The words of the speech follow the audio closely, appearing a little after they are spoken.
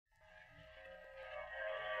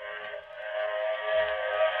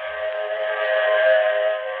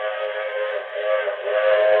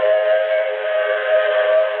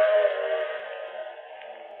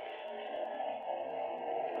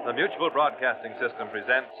The Mutual Broadcasting System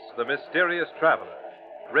presents The Mysterious Traveler,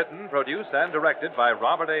 written, produced, and directed by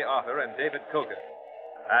Robert A. Otter and David Kogan.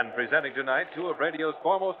 And presenting tonight two of radio's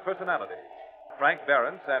foremost personalities, Frank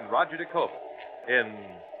Barents and Roger DeCoven, in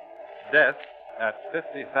Death at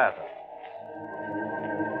 50 Fathoms.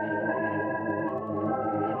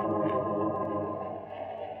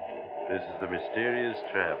 This is The Mysterious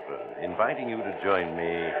Traveler, inviting you to join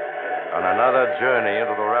me on another journey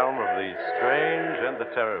into the realm of the strange and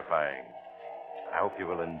the terrifying. I hope you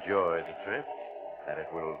will enjoy the trip, that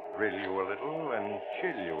it will thrill you a little and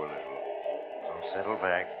chill you a little. So settle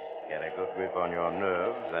back, get a good grip on your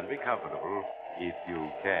nerves, and be comfortable, if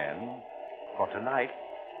you can. For tonight,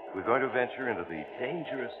 we're going to venture into the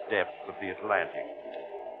dangerous depths of the Atlantic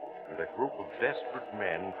with a group of desperate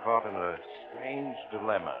men caught in a strange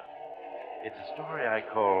dilemma. It's a story I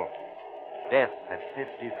call Death at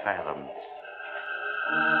 50 Fathoms.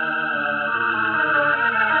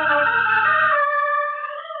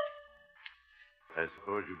 I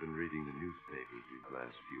suppose you've been reading the newspapers these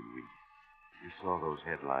last few weeks. You saw those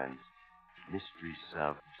headlines. Mystery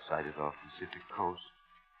sub sighted off Pacific coast,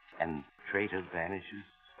 and traitor vanishes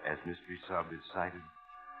as mystery sub is sighted,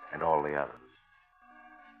 and all the others.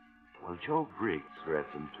 Well, Joe Briggs read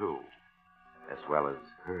them too, as well as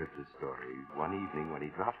heard the story one evening when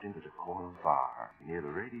he dropped into the corner bar near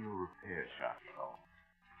the radio repair shop.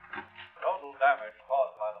 Total damage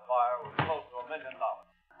caused by the fire was close to $1 million.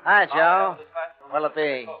 Hi, Joe. What'll it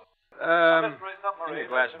be? Give me a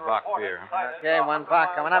glass of Bach beer. Okay, $1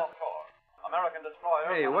 coming up.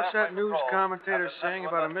 Hey, what's that news commentator saying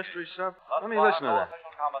about a mystery sub? Let me listen to that.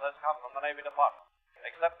 Official comment has come from the Navy Department,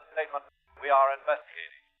 except the statement, "We are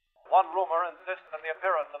investigating." One rumor insists that the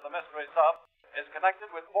appearance of the mystery sub is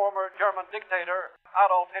connected with former German dictator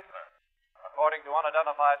Adolf Hitler. According to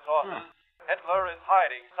unidentified sources, Hitler is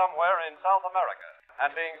hiding somewhere in South America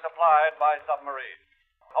and being supplied by submarines.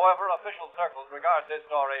 However, official circles regard this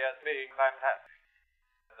story as being fantastic.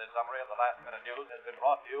 This summary of the last-minute news has been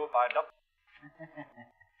brought to you by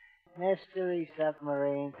Mystery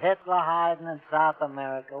submarines. Hitler hiding in South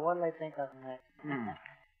America. What'll they think of next?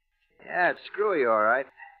 Yeah, it's screwy, all right.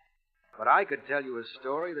 But I could tell you a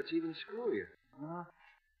story that's even screwier. Huh?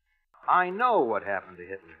 I know what happened to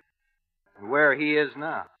Hitler. And where he is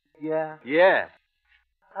now. Yeah? Yeah.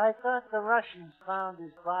 I thought the Russians found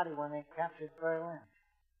his body when they captured Berlin.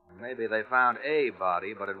 Maybe they found a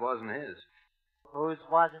body, but it wasn't his. Whose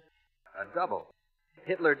was it? A double.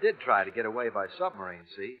 Hitler did try to get away by submarine,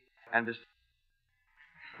 see? And this...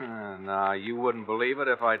 No, you wouldn't believe it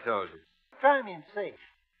if I told you. Try me and see.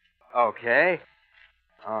 Okay.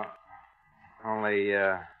 Only,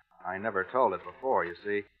 I never told it before, you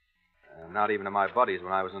see. Not even to my buddies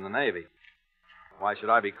when I was in the Navy. Why should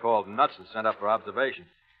I be called nuts and sent up for observation?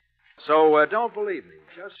 So, don't believe me.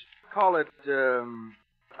 Just call it,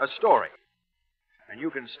 a story. And you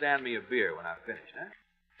can stand me a beer when I've finished, huh?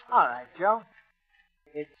 All right, Joe.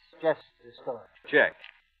 It's just a story. Check.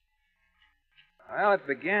 Well, it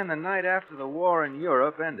began the night after the war in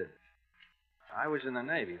Europe ended. I was in the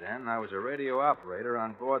Navy then. I was a radio operator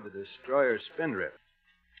on board the destroyer Spindrift.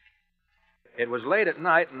 It was late at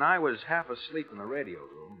night, and I was half asleep in the radio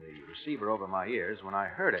room, the receiver over my ears, when I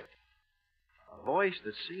heard it. A voice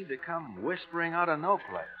that seemed to come whispering out of no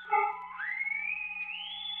place.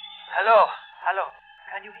 Hello.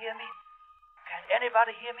 Can you hear me? Can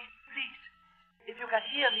anybody hear me? Please, if you can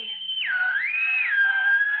hear me.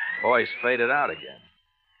 Voice faded out again.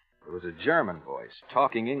 It was a German voice,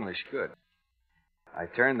 talking English good. I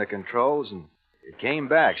turned the controls, and it came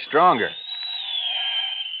back, stronger.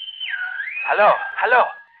 Hello.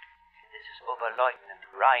 This is Oberleutnant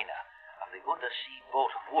Reiner of the undersea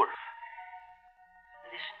boat Wolf.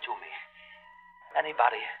 Listen to me.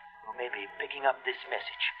 Anybody who may be picking up this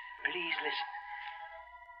message, please listen.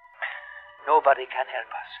 Nobody can help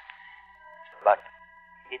us. But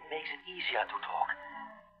it makes it easier to talk.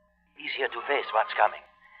 Easier to face what's coming.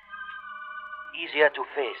 Easier to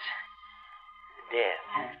face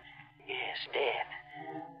death. Yes, death.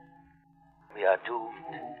 We are doomed,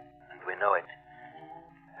 and we know it.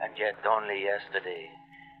 And yet only yesterday,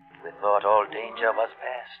 we thought all danger was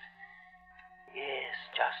past. Yes,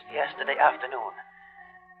 just yesterday afternoon,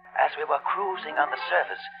 as we were cruising on the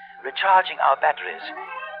surface, recharging our batteries,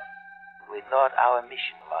 we thought our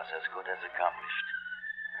mission was as good as accomplished.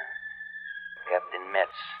 Captain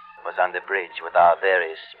Metz was on the bridge with our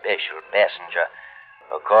very special passenger,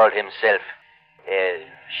 who called himself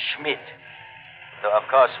Schmidt. Though, of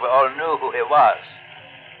course, we all knew who he was.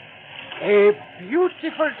 A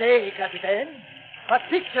beautiful day, Captain.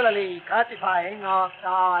 Particularly gratifying after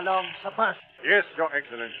our long submersion. Yes, Your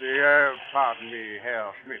Excellency. Pardon me,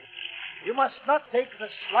 Herr Schmidt. You must not take the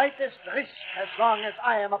slightest risk as long as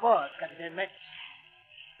I am aboard, Captain Metz.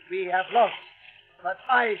 We have lost, but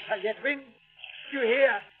I shall yet win. You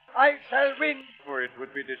hear? I shall win. For it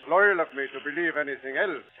would be disloyal of me to believe anything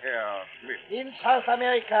else, Herr Schmidt. In South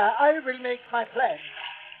America, I will make my plan.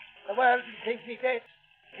 The world will think me dead.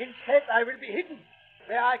 Instead, I will be hidden,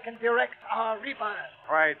 where I can direct our rebirth.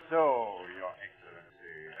 Quite so, Your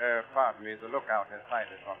Excellency. Pardon me, the lookout has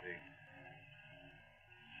sighted something.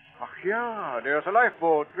 Ach, yeah, there's a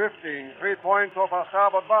lifeboat drifting 3 points off our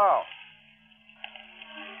starboard bow.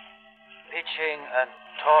 Pitching and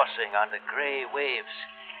tossing on the gray waves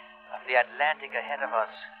of the Atlantic ahead of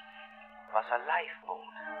us was a lifeboat,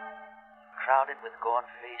 crowded with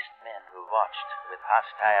gaunt-faced men who watched with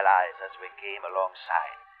hostile eyes as we came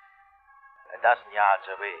alongside. A dozen yards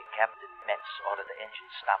away, Captain Metz ordered the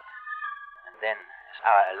engine stopped, and then, as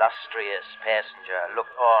our illustrious passenger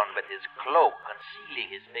looked on with his cloak concealing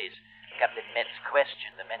his face, Captain Metz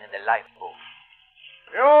questioned the men in the lifeboat.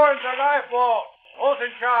 You in the lifeboat. Who's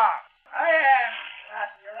in charge? I am,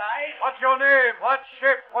 Master Right. What's your name? What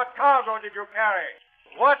ship? What cargo did you carry?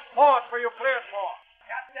 What port were you cleared for?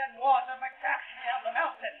 Captain Walter McCaffrey of the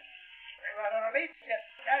Mountain. We were a relief ship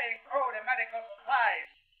carrying food and medical supplies.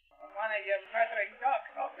 When one of your murdering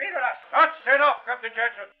dogs torpedoed us. That's enough, Captain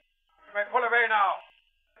Jensen. You may pull away now.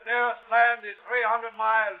 The nearest land is 300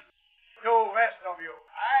 miles due west of you.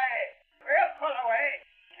 Aye, we'll pull away.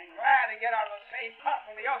 And glad to get out of the safe part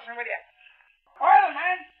from the ocean with you. Oil,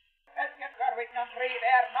 man! Let's get where we can breathe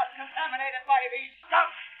air not contaminated by these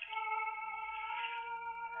skunks.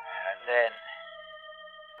 And then,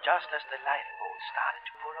 just as the lifeboat started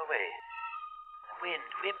to pull away, the wind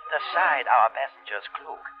whipped aside our passenger's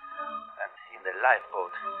cloak. And in the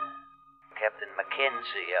lifeboat, Captain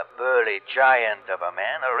Mackenzie, a burly giant of a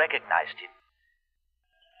man, recognized him.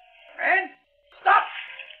 Men, stop!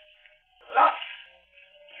 Look!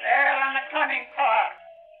 There on the conning tower.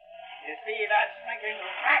 You see that stinking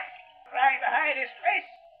rat trying to hide his face?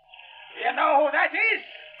 Do you know who that is?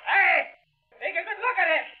 Hey, take a good look at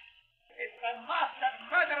him. It's the master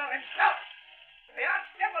murderer himself. The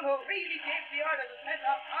archdevil who really gave the order to send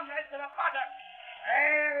our comrades to the Otter.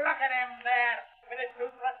 Hey, look at him there, with his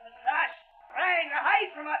toothless mustache, trying to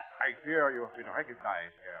hide from us. I fear you have been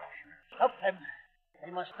recognized, Herr Schmidt. Stop them.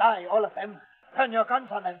 They must die, all of them. Turn your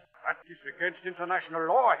guns on them. That is against international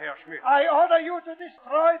law, Herr Schmidt. I order you to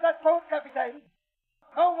destroy that boat, Captain.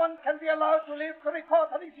 No one can be allowed to live to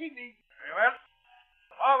report on his evening. Very well.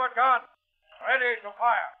 Forward guns. Ready to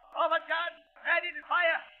fire. Forward guns, ready to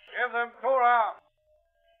fire. Give them 2 rounds.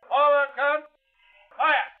 Forward guns.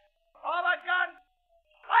 Fire. Forward guns,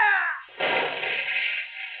 fire!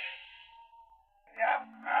 You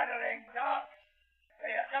murdering dogs.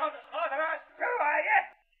 You're going to slaughter us too, are you?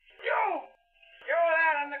 You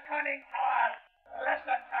there on the conning tower.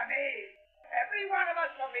 Listen to me. Every one of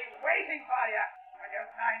us will be waiting for you. When your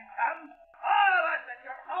time comes, all of us that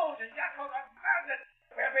your hoes and jackals have murdered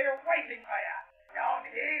will be waiting for you. Down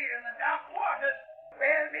here in the dark waters,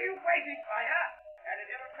 we'll be waiting for you. And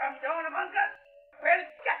if you ever come down among us, we'll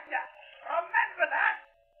get you. Remember that.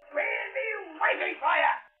 We'll be waiting for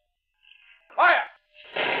you. Fire!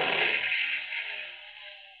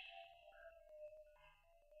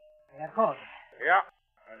 They are gone. Yeah.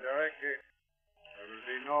 And directly, there will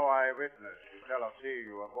be no eyewitness to tell of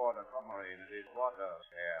seeing you aboard a submarine in these waters,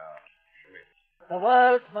 Herr Schmidt. The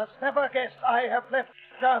world must never guess I have left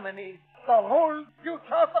Germany. The whole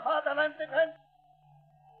future of the fatherland depends.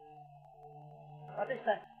 What is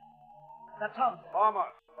that? That sound?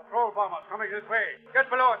 Bombers. Patrol bombers coming this way. Get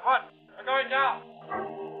below at once. They're going down. We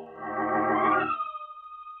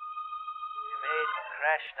made a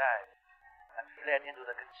crash dive and fled into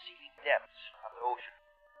the concealing depths of the ocean.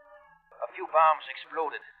 A few bombs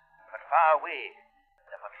exploded, but far away,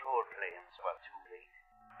 the patrol planes were too late.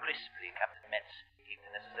 Crisply, Captain Metz gave the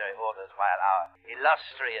necessary orders while our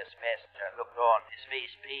illustrious passenger looked on, his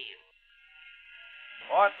face pale.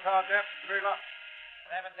 What's our depth, Wheeler?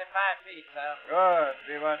 75 feet, sir. Good.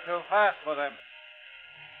 We were too fast for them.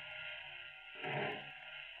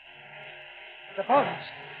 The bombs.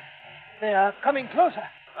 They are coming closer.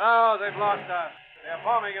 Now they've lost us. They're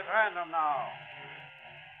forming at random now.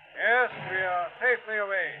 Yes, we are safely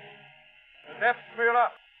away. The depth,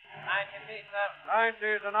 Wheeler? 90 feet, sir. 90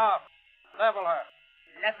 is enough. Level her.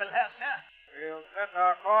 Level her, sir. We'll set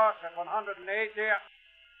our course at 180.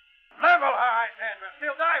 Level her, I said. We're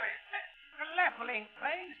still diving. The leveling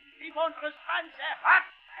planes. He won't respond, sir. What?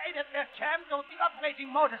 Hey, that their jam, those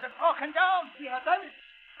operating motors have broken down. We are damaged.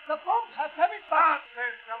 The bombs have damaged us.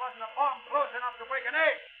 Nonsense. There wasn't a bomb close enough to break an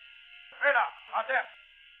egg. Miller, our depth.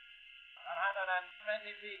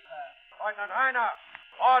 120 feet, sir. Lieutenant Heiner,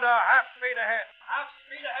 order half speed ahead. Half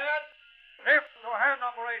speed ahead. Lift to hand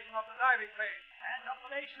operation of the diving plane. And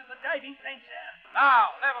operation of the diving plane, sir.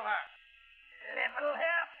 Now, level her. Level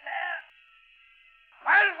here, sir.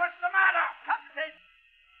 Well, what's the matter? Captain.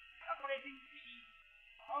 Operating speed.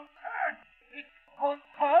 On turn. It won't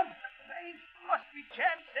turn. The plane must be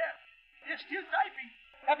jammed, sir. They're still diving.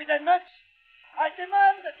 Captain Metz, I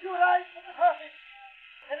demand that you rise to the surface.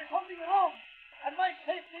 There is something wrong, and my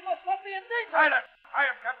safety must not be in danger. Silence! I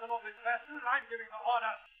am captain of this vessel, and I'm giving the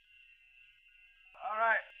order. All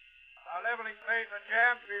right. Our leveling planes are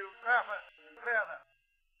jammed. We'll surface and clear them.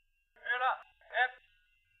 Miller, F.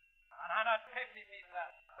 150 feet, sir.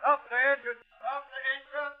 Stop the engine. Stop the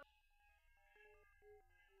engine.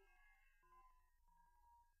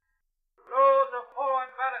 Load the forward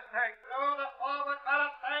ballast tank. Load the forward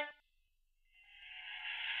ballast tank.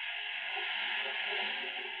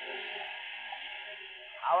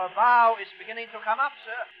 Our bow is beginning to come up,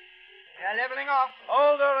 sir. We are leveling off.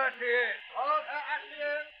 Hold her as she is. Hold her as she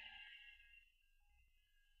is.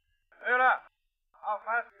 Miller, how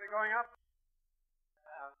fast are we going up?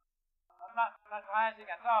 Not rising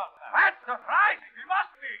at all, sir. That's surprising. We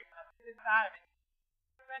must be. It is diving.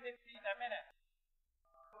 20 feet a minute.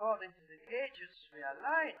 According to the gauges, we are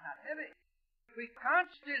light, not heavy. We can't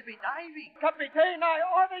still be diving. Captain, I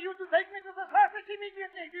order you to take me to the surface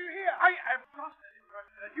immediately. Do you hear? I am just as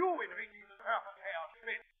interested as you in reaching the surface, Herr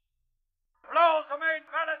Schmidt. Blow the main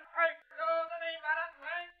ballast tank. Blow the main ballast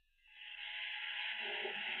tank.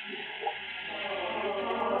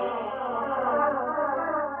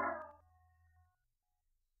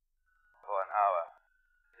 For an hour,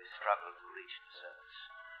 we struggled to reach the surface,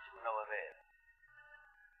 to no avail.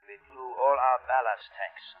 We blew all our ballast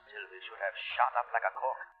tanks until we should have shot up like a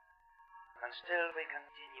cork. And still we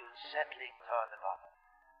continued settling toward the bottom.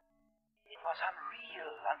 It was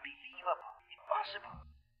unreal, unbelievable, impossible.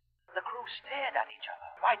 The crew stared at each other,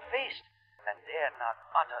 white-faced, and dared not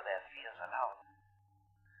utter their fears aloud.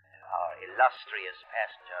 Our illustrious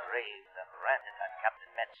passenger raved and ranted at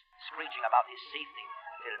Captain Metz, screeching about his safety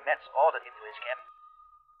till Metz ordered him to his cabin.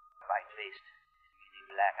 White-faced, his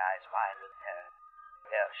beady black eyes wide with terror,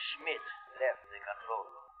 Herr Schmidt left the control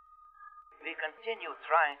room. We continued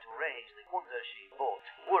trying to raise the Untersee boat,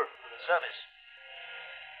 Wolf, to the surface.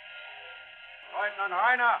 Lieutenant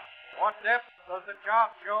Heiner, what depth does the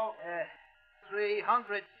chart show?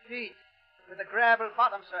 300 feet with a gravel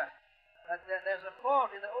bottom, sir. But there's a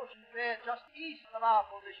ford in the ocean there just east of our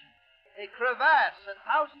position. A crevasse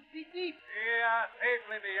 1,000 feet deep. We are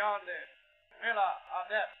safely beyond it. Miller, our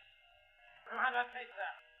depth. 200 feet,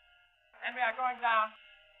 sir. And we are going down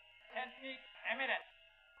 10 feet a minute.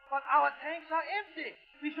 But our tanks are empty.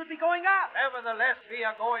 We should be going up. Nevertheless, we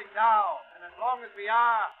are going down. And as long as we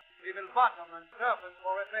are, we will bottom and surface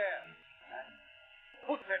for repair.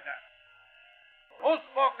 Who said that? Who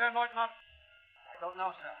spoke there, Lieutenant? I don't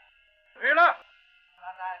know, sir. Miller?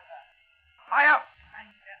 Not I, sir. Fire!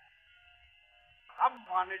 Thank you.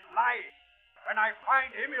 Someone is lying. When I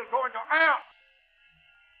find him, he'll go into air.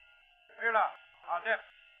 Miller, our depth.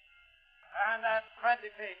 And 20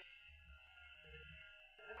 feet.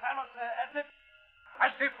 The tunnel, sir, as if...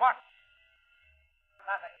 As if what?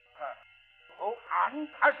 Nothing, sir. Go on,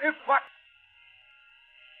 as if what?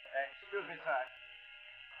 Excuse me, sir.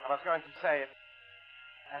 I was going to say,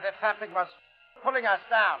 as if something was pulling us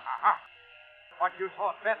down. Aha. But you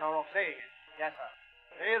thought better of saying it. Yes, sir.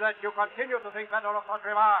 See that you continue to think better of such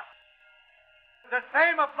remarks. The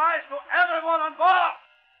same applies to everyone on board.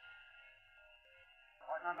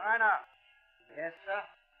 Lieutenant Heiner. Yes, sir.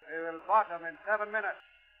 We will bottom in 7 minutes.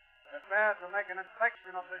 Prepare to make an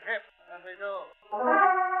inspection of the ship as we do.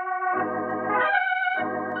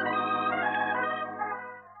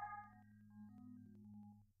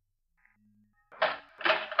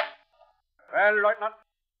 Well, Lieutenant?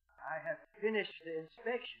 I have finished the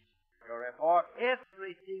inspection. Your report?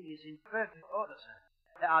 Everything is in perfect order, sir.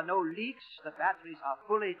 There are no leaks. The batteries are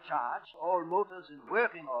fully charged. All motors in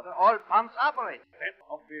working order. All pumps operating. Then,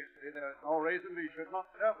 obviously, there is no reason we should not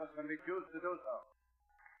surface when we choose to do so.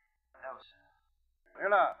 No, sir.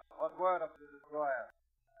 Miller, what word of the destroyer?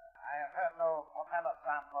 I have heard no propeller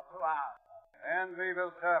sound for 2 hours. And we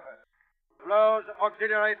will surface. Blow the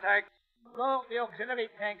auxiliary tanks. Blow the auxiliary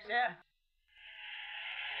tanks, sir.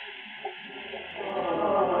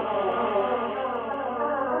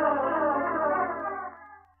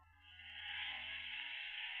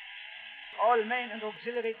 All main and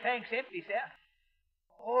auxiliary tanks empty, sir.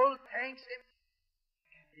 All tanks empty.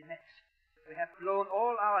 Captain Metz, We have blown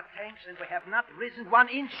all our tanks and we have not risen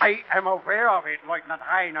 1 inch. I am aware of it, Lieutenant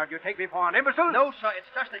Reiner. Do you take me for an imbecile? No, sir.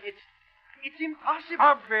 It's just that it's impossible.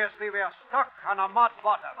 Obviously, we are stuck on a mud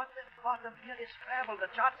bottom. But the bottom here is gravel.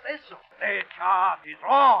 The chart says so. The chart is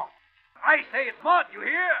wrong. I say it's mud, you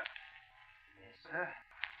hear? Yes, sir.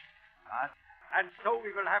 But... And so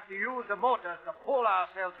we will have to use the motors to pull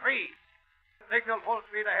ourselves free. Signal full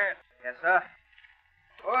speed ahead. Yes, sir.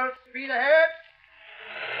 Full speed ahead.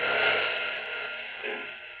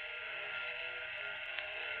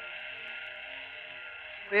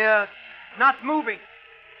 We're not moving.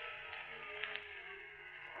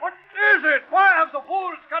 What is it? Why have the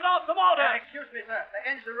fools cut off the motor? Excuse me, sir. The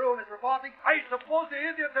engine room is reporting. I suppose the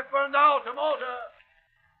idiots have burned out the motor.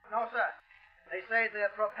 No, sir. They say the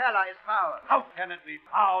propeller is foul. How can it be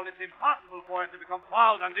foul? It's impossible for it to become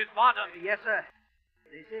fouled on this bottom. Yes, sir.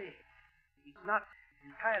 They say it's not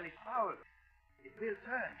entirely foul. It will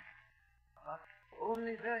turn, but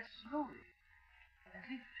only very slowly.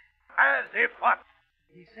 As if what?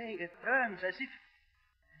 They say it turns as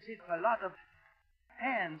if a lot of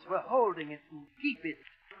hands were holding it to keep it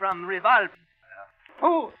from revolving.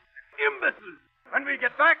 Fools! Imbeciles! When we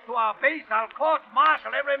get back to our base, I'll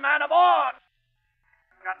court-martial every man aboard.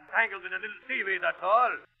 Got entangled in a little seaweed, that's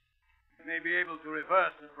all. We may be able to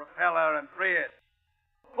reverse the propeller and free it.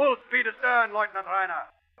 Full speed astern, Lieutenant Reiner.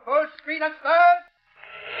 Full speed astern!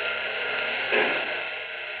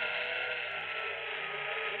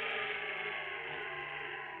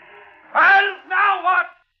 Well, now what?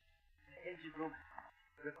 The engine room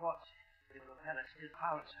reports the propeller still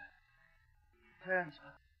foul, sir. It turns,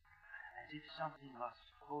 but as if something was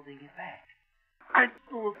holding it back. And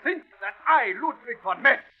to think that I, Ludwig von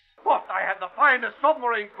Metz, thought I had the finest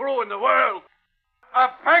submarine crew in the world.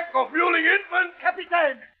 A pack of mewling infants. Captain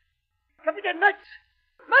Metz!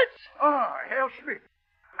 Metz! Ah, Herr Schmidt.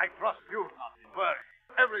 I trust you not to worry.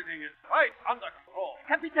 Everything is quite under control.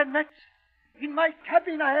 Captain Metz, in my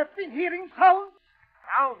cabin I have been hearing sounds.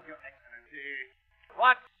 Sound, Your Excellency.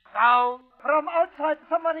 What sound? From outside the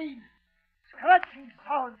submarine. Scratching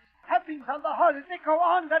sounds, tappings on the hull. They go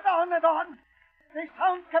on and on and on. They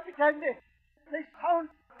sound, Captain. They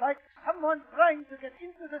sound like someone trying to get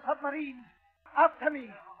into the submarine. After me.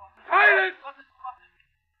 Silence!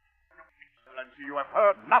 Excellency, you have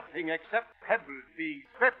heard nothing except pebbles being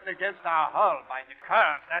swept against our hull by the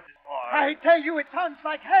current, that is all. I tell you, it sounds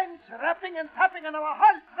like hands rapping and tapping on our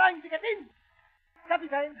hull trying to get in.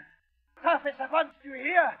 Captain, surface at once, do you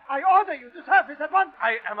hear? I order you to surface at once.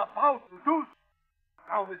 I am about to do so.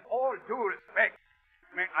 Now, with all due respect,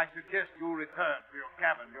 may I suggest you return to your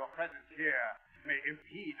cabin. Your presence here may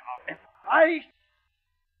impede our effort.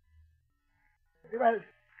 Well,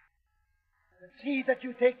 see that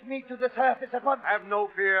you take me to the surface at once. Have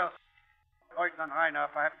no fear. Lieutenant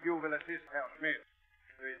Reiner, perhaps you will assist Herr Schmidt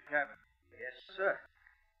to his cabin. Yes, sir.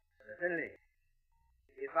 Certainly.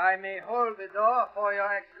 If I may hold the door for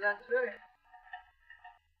your excellency.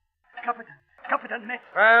 Captain Metz.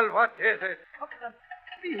 Well, what is it? Captain,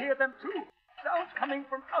 we hear them too. Sounds coming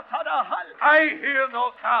from outside our hull. I hear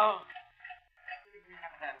no sound.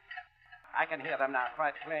 I can hear them now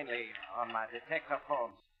quite plainly on my detector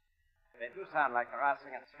phones. They do sound like the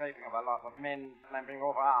rustling and scraping of a lot of men clambering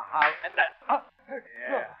over our hull. And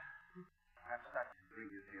Yeah. Perhaps that can bring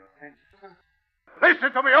you to your senses. Listen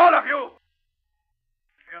to me, all of you!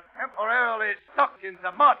 You're temporarily stuck in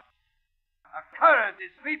the mud. A current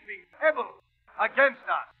is sweeping pebbles against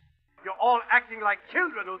us. You're all acting like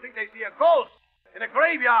children who think they see a ghost in a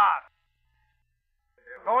graveyard.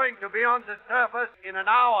 You're going to be on the surface in an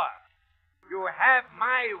hour. You have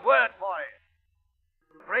my word for it.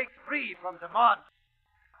 To break free from the mud,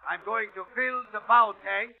 I'm going to fill the bow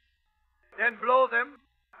tanks, then blow them,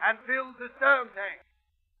 and fill the stern tank.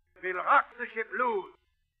 We'll rock the ship loose.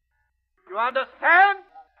 You understand?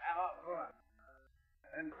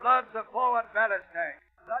 And flood the forward ballast tank.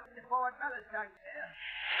 Flood the forward ballast tank.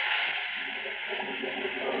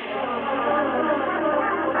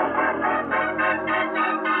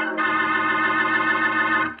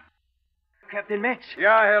 Captain Metz.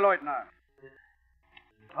 Yeah, Herr Leutnant.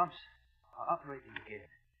 The pumps are operating again.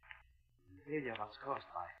 The failure was caused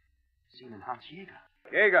by Seaman Hans Jäger.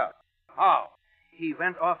 Jäger? How? He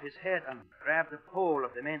went off his head and grabbed the pole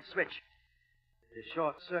of the main switch. The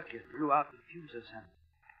short circuit blew out the fuses and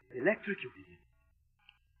electrocuted him.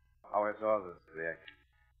 How has all this reacted?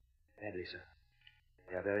 Badly, sir.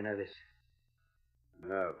 They are very nervous.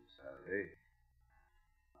 Nervous, are they?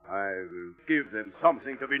 I will give them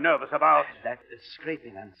something to be nervous about. That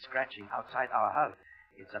scraping and scratching outside our hull,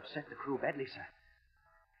 it's upset the crew badly, sir.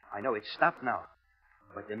 I know it's stopped now,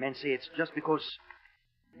 but the men say it's just because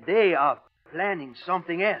they are planning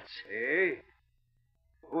something else. Eh?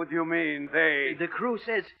 Who do you mean, they? The crew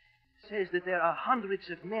says that there are hundreds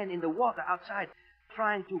of men in the water outside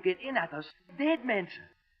trying to get in at us. Dead men, sir.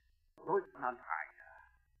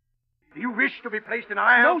 Do you wish to be placed in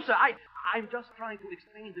irons? No, sir. I'm just trying to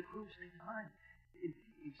explain the crew's state of mind.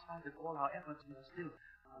 In spite of all our efforts, we are still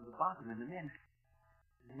on the bottom, and the men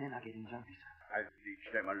are getting jumpy, sir. I'll teach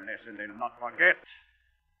them a lesson they'll not forget.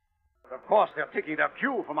 Of course, they're taking their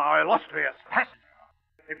cue from our illustrious passenger.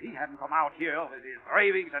 If he hadn't come out here with his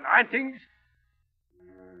ravings and rantings...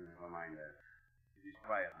 Never mind that. It is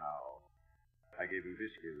quiet now. I gave him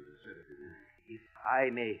whiskey with a sedative. If I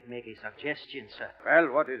may make a suggestion, sir.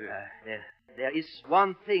 Well, what is it? There is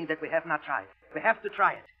one thing that we have not tried. We have to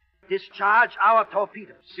try it. Discharge our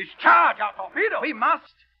torpedoes. Discharge our torpedoes? We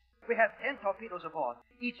must. We have 10 torpedoes aboard,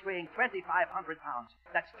 each weighing 2,500 pounds.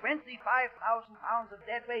 That's 25,000 pounds of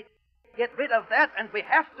dead weight. Get rid of that, and we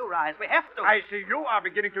have to rise. We have to. I see you are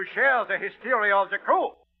beginning to share the hysteria of the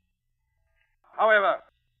crew. However,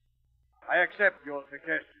 I accept your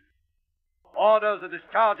suggestion. Order the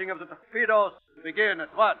discharging of the torpedoes to begin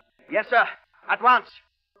at once. Yes, sir. At once.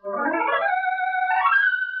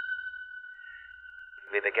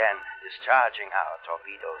 We began discharging our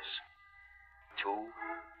torpedoes. 2,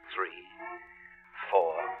 3,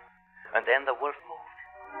 4, and then the Wolf moved.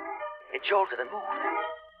 It jolted and moved,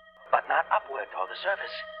 but not upward toward the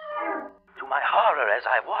surface. To my horror, as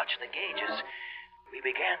I watched the gauges, we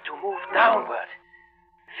began to move downward.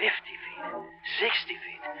 50 feet, 60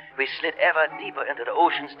 feet. We slid ever deeper into the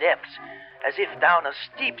ocean's depths, as if down a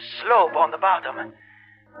steep slope on the bottom.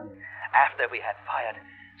 After we had fired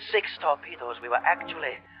 6 torpedoes, we were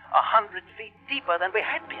actually 100 feet deeper than we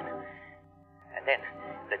had been. And then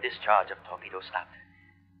the discharge of torpedoes stopped.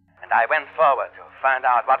 And I went forward to find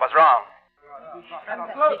out what was wrong. It's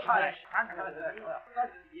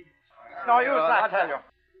no use, I tell you.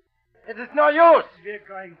 It is no use. We're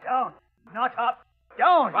going down, not up.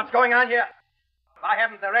 Down. What's going on here? Why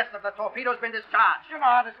haven't the rest of the torpedoes been discharged? You know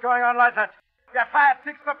how this is going on, Lieutenant. We have fired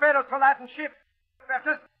 6 torpedoes to lighten ship. We have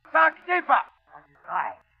just sunk deeper.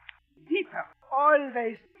 Right. Deeper.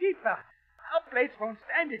 Always deeper. Our plates won't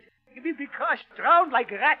stand it. We'll be crushed, drowned like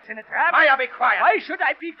rats in a trap. Why be quiet? Why should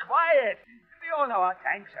I be quiet? We all know our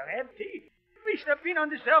tanks are empty. We should have been on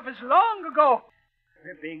the surface long ago.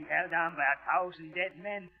 We're being held down by 1,000 dead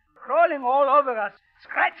men, crawling all over us,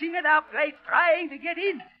 scratching at our plates, trying to get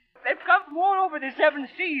in. They've come from all over the 7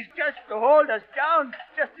 seas just to hold us down,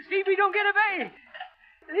 just to see we don't get away.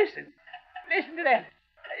 Listen to them.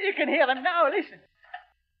 You can hear them now. Listen.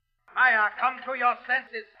 Maya, come to your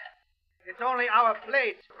senses. It's only our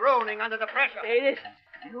plates groaning under the pressure. Hey, listen.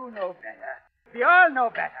 You know better. We all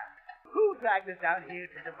know better. Who dragged us down here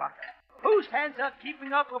to the bottom? Whose hands are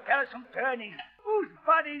keeping our propellers from turning? Whose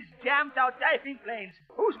bodies jammed our diving planes?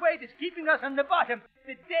 Whose weight is keeping us on the bottom?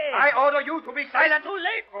 The dead. I order you to be silent. It's too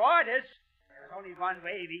late for orders. There's only one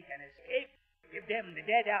way we can escape. Give them the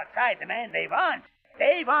dead outside the man they want.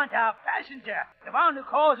 They want our passenger, the one who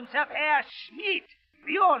calls himself Herr Schmidt.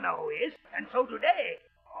 We all know who he is, and so do they.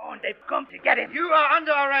 Oh, and they've come to get him. You are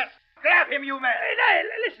under arrest. Grab him, you men. Hey,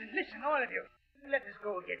 listen, all of you. Let us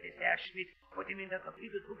go get this Herr Schmidt, put him in the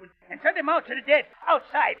torpedo tube, and send him out to the dead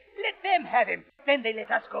outside. Let them have him. Then they let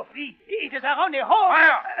us go free. It is our only hope.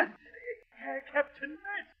 Fire! Captain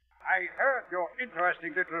Knight. I heard your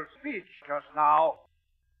interesting little speech just now.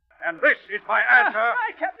 And this is my answer.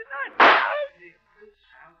 Captain Knight.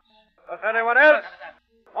 Does anyone else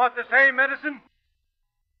want the same medicine?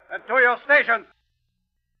 Then to your stations.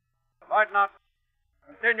 Might not.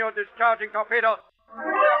 Continue discharging torpedoes.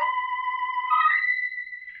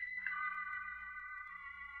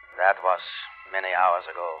 That was many hours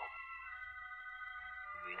ago.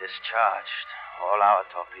 We discharged all our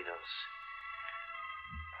torpedoes.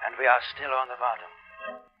 And we are still on the bottom.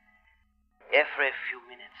 Every few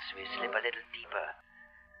minutes we slip a little deeper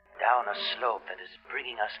down a slope that is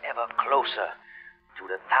bringing us ever closer to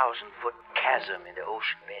the 1,000-foot chasm in the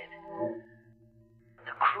ocean bed.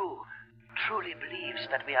 The crew truly believes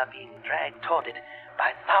that we are being dragged toward it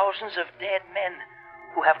by thousands of dead men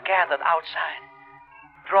who have gathered outside,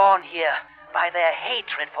 drawn here by their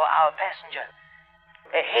hatred for our passenger,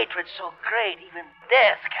 a hatred so great even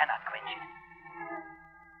death cannot quench it.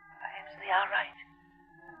 Perhaps they are right.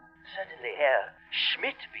 Certainly Herr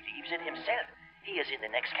Schmidt believes it himself. He is in the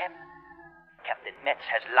next cabin. Captain Metz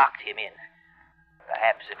has locked him in.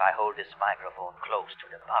 Perhaps if I hold this microphone close to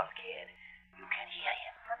the bulkhead, you can hear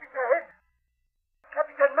him.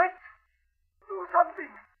 Captain Metz, do something.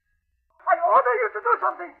 I order you to do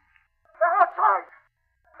something. They're outside.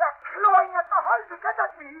 They're clawing at the hull to get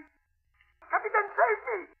at me. Captain, save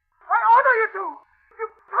me. I order are you two? You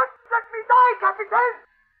can't let me die, Captain!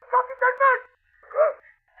 Captain Merck!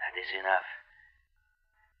 That is enough.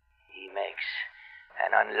 He makes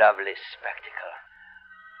an unlovely spectacle.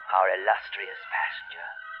 Our illustrious passenger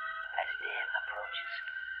as death approaches.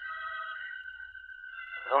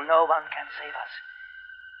 Though no one can save us,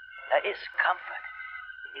 there is comfort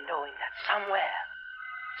in knowing that somewhere,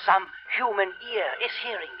 some human ear is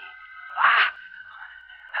hearing me.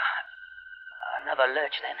 Another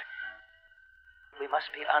lurch, then. We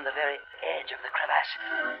must be on the very edge of the crevasse.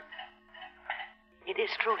 It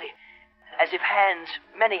is truly as if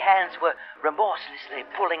many hands were remorselessly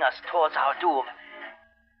pulling us towards our doom.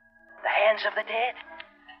 The hands of the dead?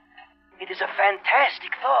 It is a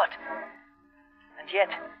fantastic thought. And yet,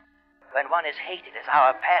 when one is hated as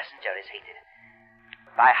our passenger is hated,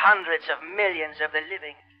 by hundreds of millions of the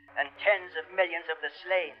living and tens of millions of the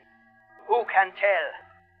slain, who can tell?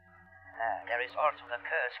 There is also the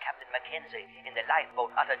curse Captain Mackenzie in the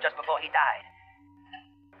lifeboat uttered just before he died.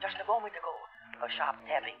 Just a moment ago, a sharp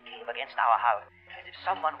tapping came against our hull, as if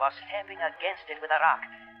someone was tapping against it with a rock.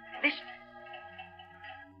 Listen.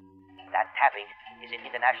 That tapping is in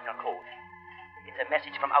international code. It's a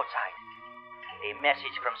message from outside. A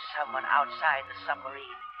message from someone outside the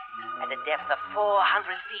submarine at a depth of 400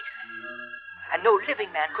 feet. And no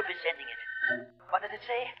living man could be sending it. What does it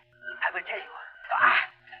say? I will tell you.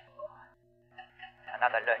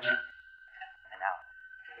 Another lurch. And now,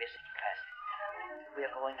 we're sinking fast. We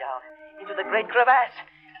are going down into the great crevasse.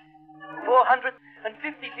 450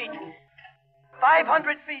 feet.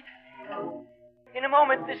 500 feet. In a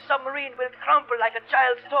moment, this submarine will crumple like a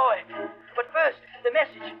child's toy. But first, the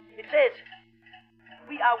message. It says,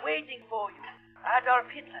 "We are waiting for you, Adolf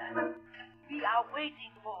Hitler. We are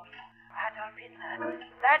waiting for you, Adolf Hitler."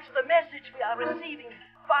 That's the message we are receiving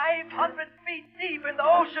 500 feet deep in the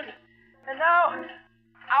ocean. And now,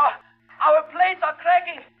 our plates are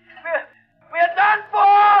cracking. We're done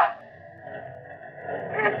for!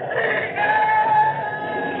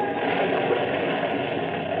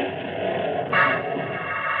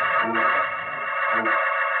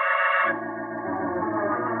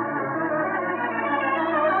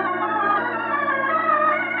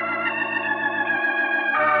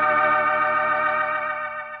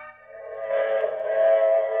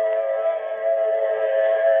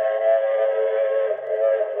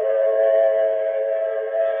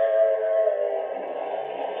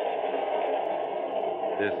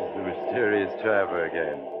 This is the mysterious traveler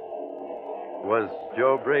again. Was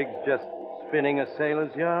Joe Briggs just spinning a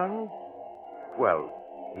sailor's yarn? Well,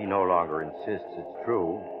 he no longer insists it's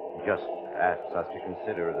true. He just asks us to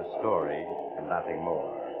consider it a story and nothing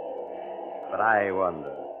more. But I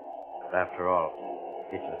wonder, after all,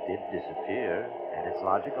 Hitler did disappear, and it's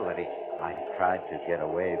logical that he might have tried to get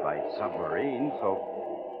away by submarine, so...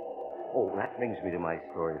 Oh, that brings me to my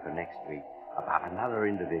story for next week about another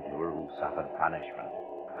individual who suffered punishment.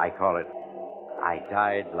 I call it, I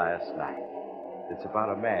Died Last Night. It's about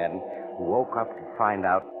a man who woke up to find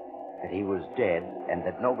out that he was dead and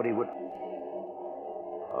that nobody would...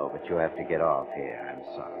 Oh, but you have to get off here. I'm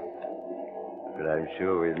sorry. But I'm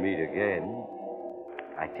sure we'll meet again.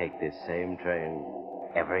 I take this same train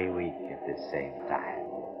every week at this same time.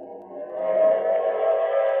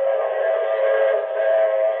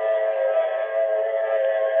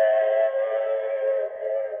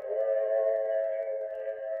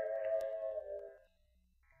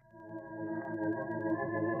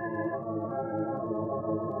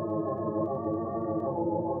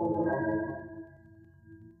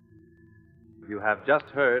 You have just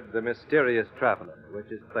heard The Mysterious Traveler,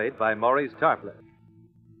 which is played by Maurice Tarplin.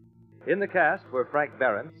 In the cast were Frank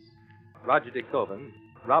Behrens, Roger De Koven,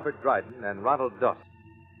 Robert Dryden, and Ronald Dawson.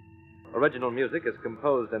 Original music is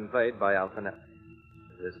composed and played by Al Finelli.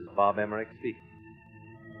 This is Bob Emmerich speaking.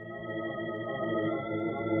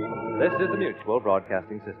 This is the Mutual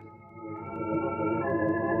Broadcasting System.